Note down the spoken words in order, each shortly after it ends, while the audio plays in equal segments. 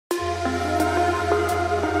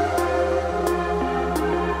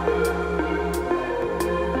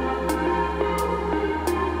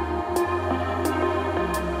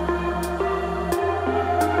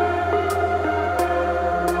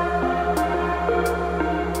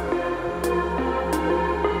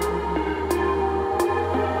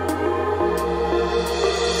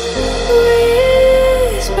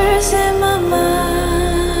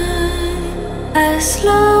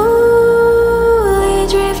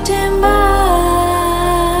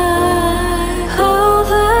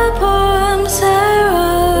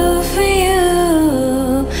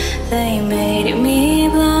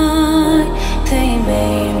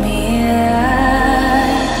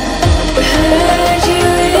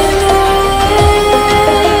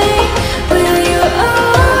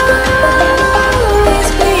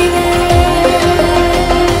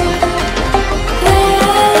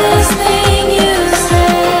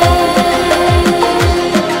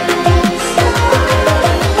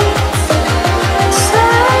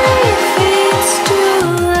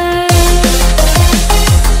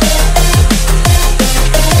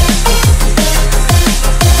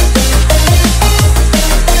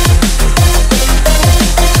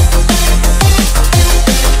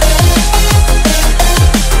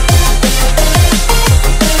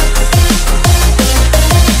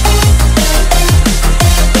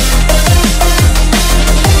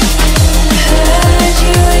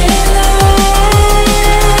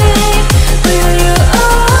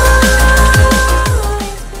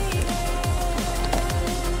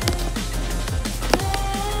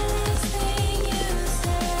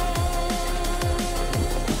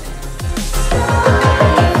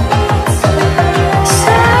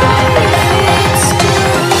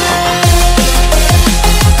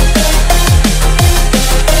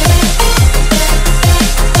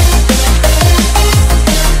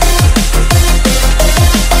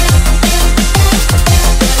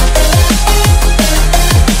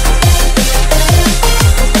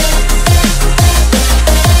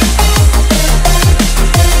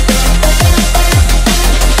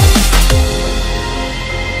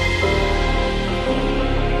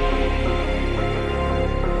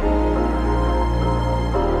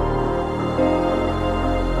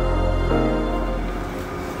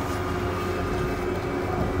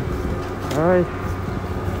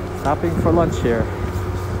stopping for lunch here.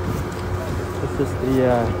 This is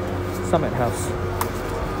the Summit House.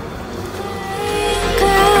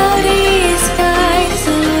 Cloudy skies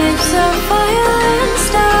and lips of fire and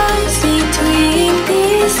stars between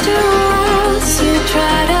these two worlds. You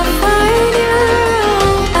try to find your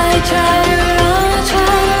own. I try to run,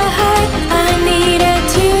 try to hide. I needed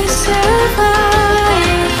to survive.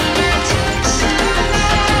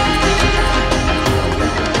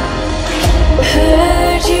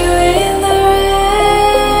 Heard you in the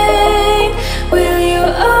rain. Will you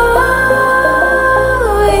always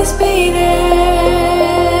be there?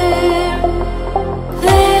 The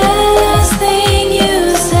last thing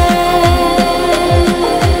you said.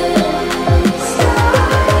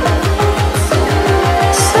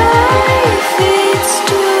 Sorry if it's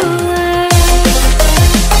too late.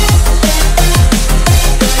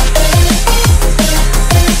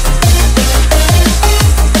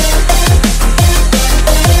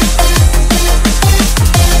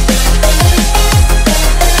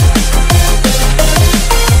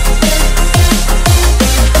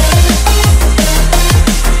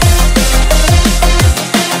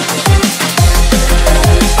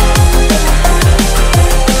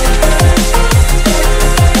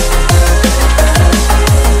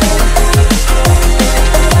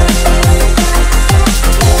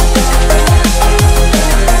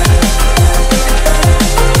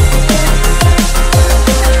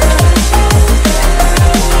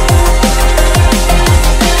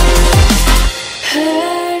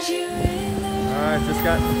 Heard you in the Alright, just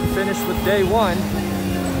got finished with day one.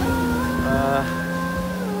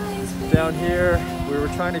 Down here, we were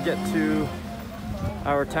trying to get to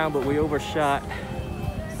our town, but we overshot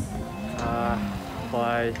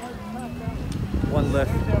by one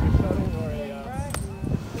lift.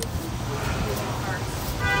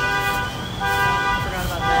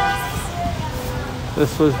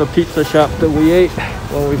 This was the pizza shop that we ate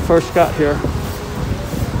when we first got here.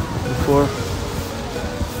 Before.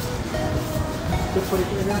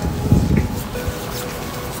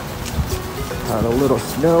 Had a little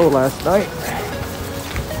snow last night.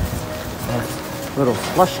 A little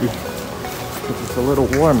slushy. It's a little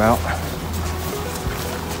warm out.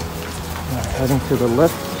 Heading to the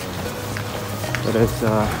lift that is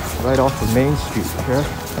right off of Main Street here.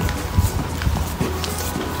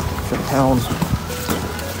 The town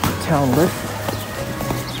lift.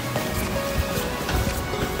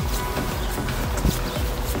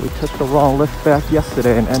 We took the wrong lift back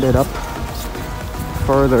yesterday and ended up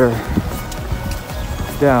further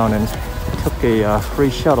down and took a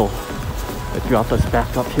free shuttle that dropped us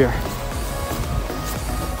back up here.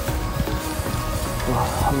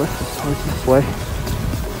 Oh, the lift is towards this way.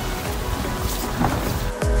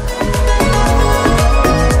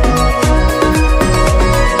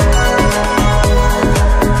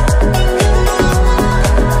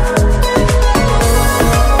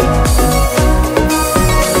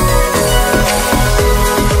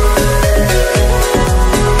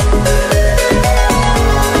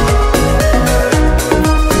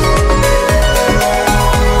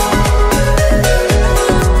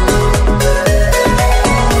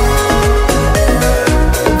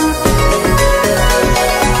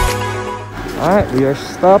 Alright, we are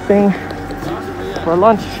stopping for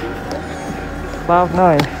lunch. Cloud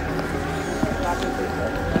 9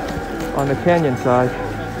 on the canyon side.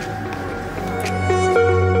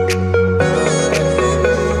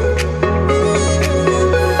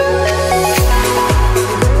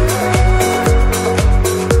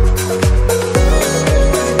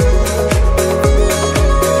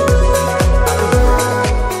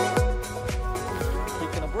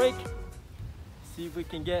 Taking a break, see if we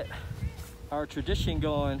can get our tradition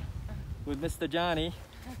going with Mr. Johnny.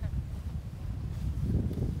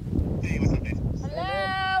 Hey, what's up, Dave?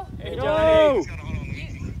 Hello! Hey, Johnny!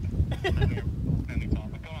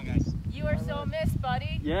 You are so missed,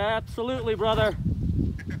 buddy. Yeah, absolutely, brother.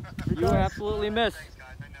 You are absolutely missed. Thanks,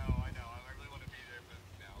 guys. I know. I really want to be there, but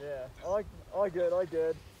no. Yeah, all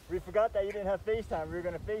good. We forgot that you didn't have FaceTime. We were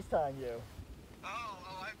going to FaceTime you. Oh,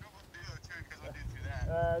 I have trouble with video too, because I didn't do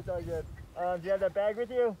that. It's all good. Do you have that bag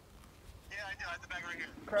with you? Yeah, I do. I have the bag right here.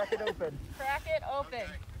 Crack it open. Crack it open.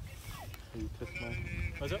 Can you twist mine?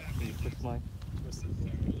 What's up? Can you twist mine? Let's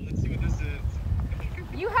see what this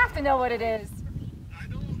is. You have to know what it is. I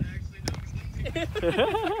don't actually know, because let me see.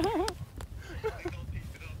 I don't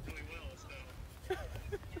piece it up really well,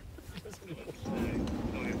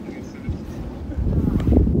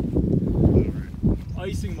 so.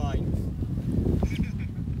 Icing mine.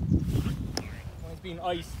 Mine's being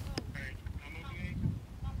iced.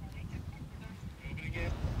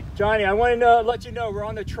 Johnny, I wanted to let you know we're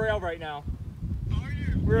on the trail right now. How are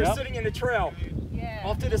you? We're Yep. sitting in the trail. Yeah.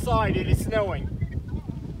 Off to the side, it is snowing.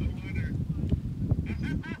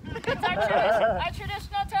 It's our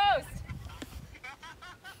traditional toast.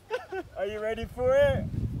 Are you ready for it?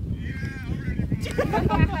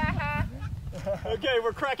 Okay,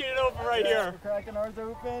 we're cracking it open right here. We're cracking ours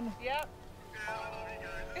open. Yep.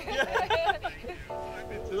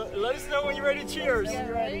 Let us know when you're ready. Cheers. Yeah,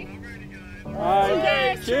 ready? All right.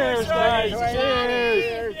 Okay, Cheers, guys.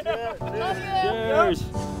 Cheers. Cheers.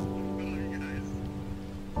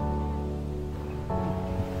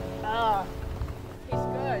 Ah, Tastes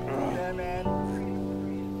good. yeah, man.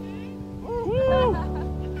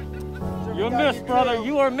 You're missed, brother.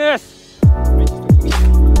 You are missed. We got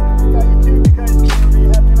you too because we'll be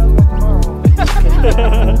having another one tomorrow.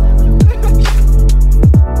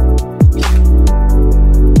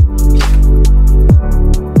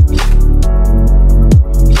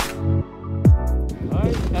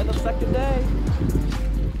 Alright, end of second day.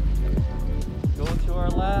 Going to our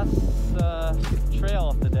last trail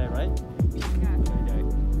of the day, right? Payday.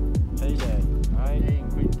 Payday. Alright.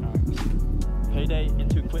 Payday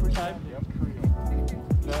into quit time? Yep.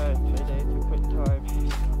 Okay, payday into quit time.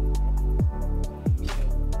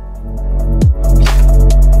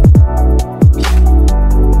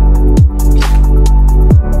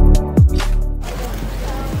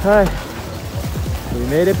 Hi. We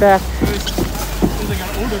made it back. There's like an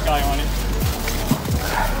older guy on it.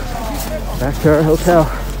 Back to our hotel.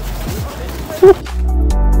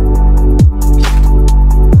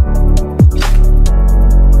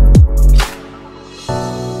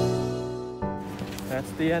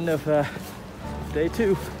 That's the end of day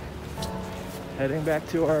 2. Heading back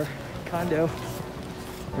to our condo,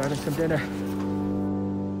 grabbing some dinner.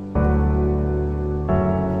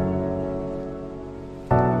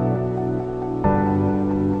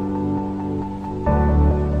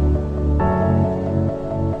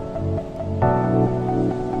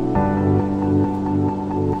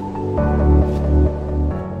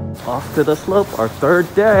 Off to the slope, our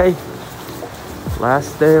 3rd day.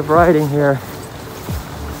 Last day of riding here.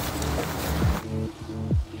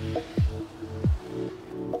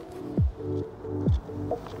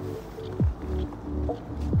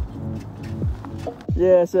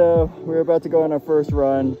 Yeah, so we're about to go on our first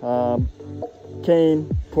run. Kane,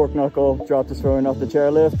 pork knuckle, dropped his phone off the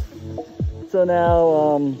chairlift. So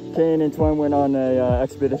now Kane and Twin went on a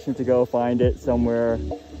expedition to go find it somewhere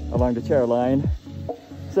along the chair line.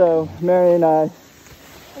 So Mary and I,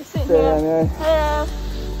 Say hi, Mary,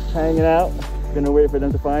 hanging out. Gonna wait for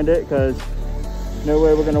them to find it because no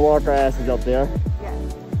way we're gonna walk our asses up there. Yeah.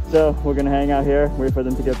 So we're gonna hang out here, wait for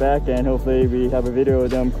them to get back, and hopefully we have a video of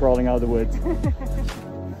them crawling out of the woods.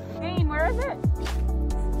 Dean, where is it?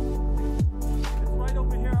 It's right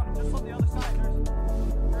over here, just on the other side.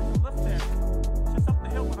 There's a lift there. It's just up the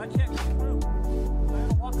hill, but I can't come through. I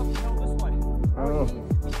gotta walk up the hill this way. Oh.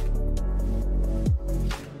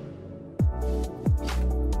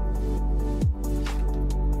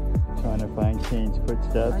 Trying to find Kane's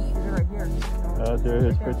footsteps. Right here. There are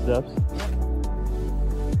his footsteps.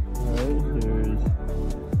 Alright,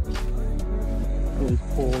 here's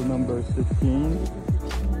pole number 16.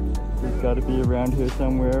 It's got to be around here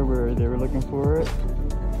somewhere where they were looking for it.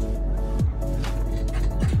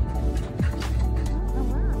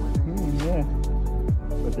 Yeah,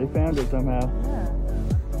 but they found it somehow.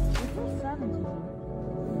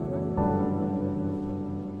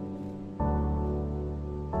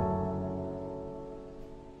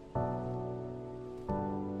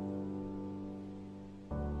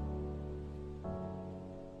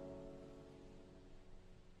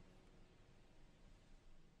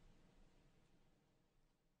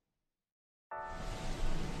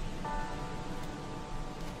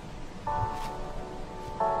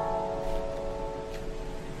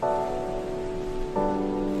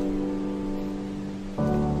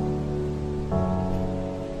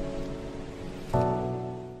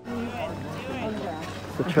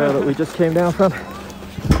 The trail that we just came down from.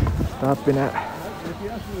 Stopping at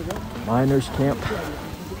Miners Camp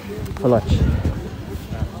for lunch.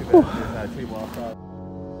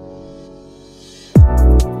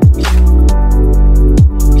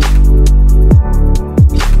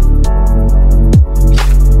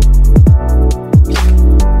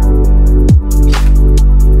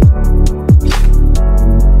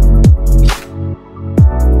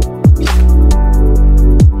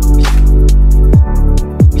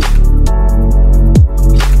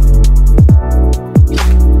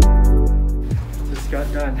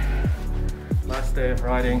 Got done. Last day of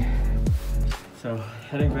riding. So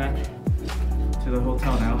heading back to the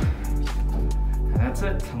hotel now. And that's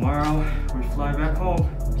it. Tomorrow we fly back home.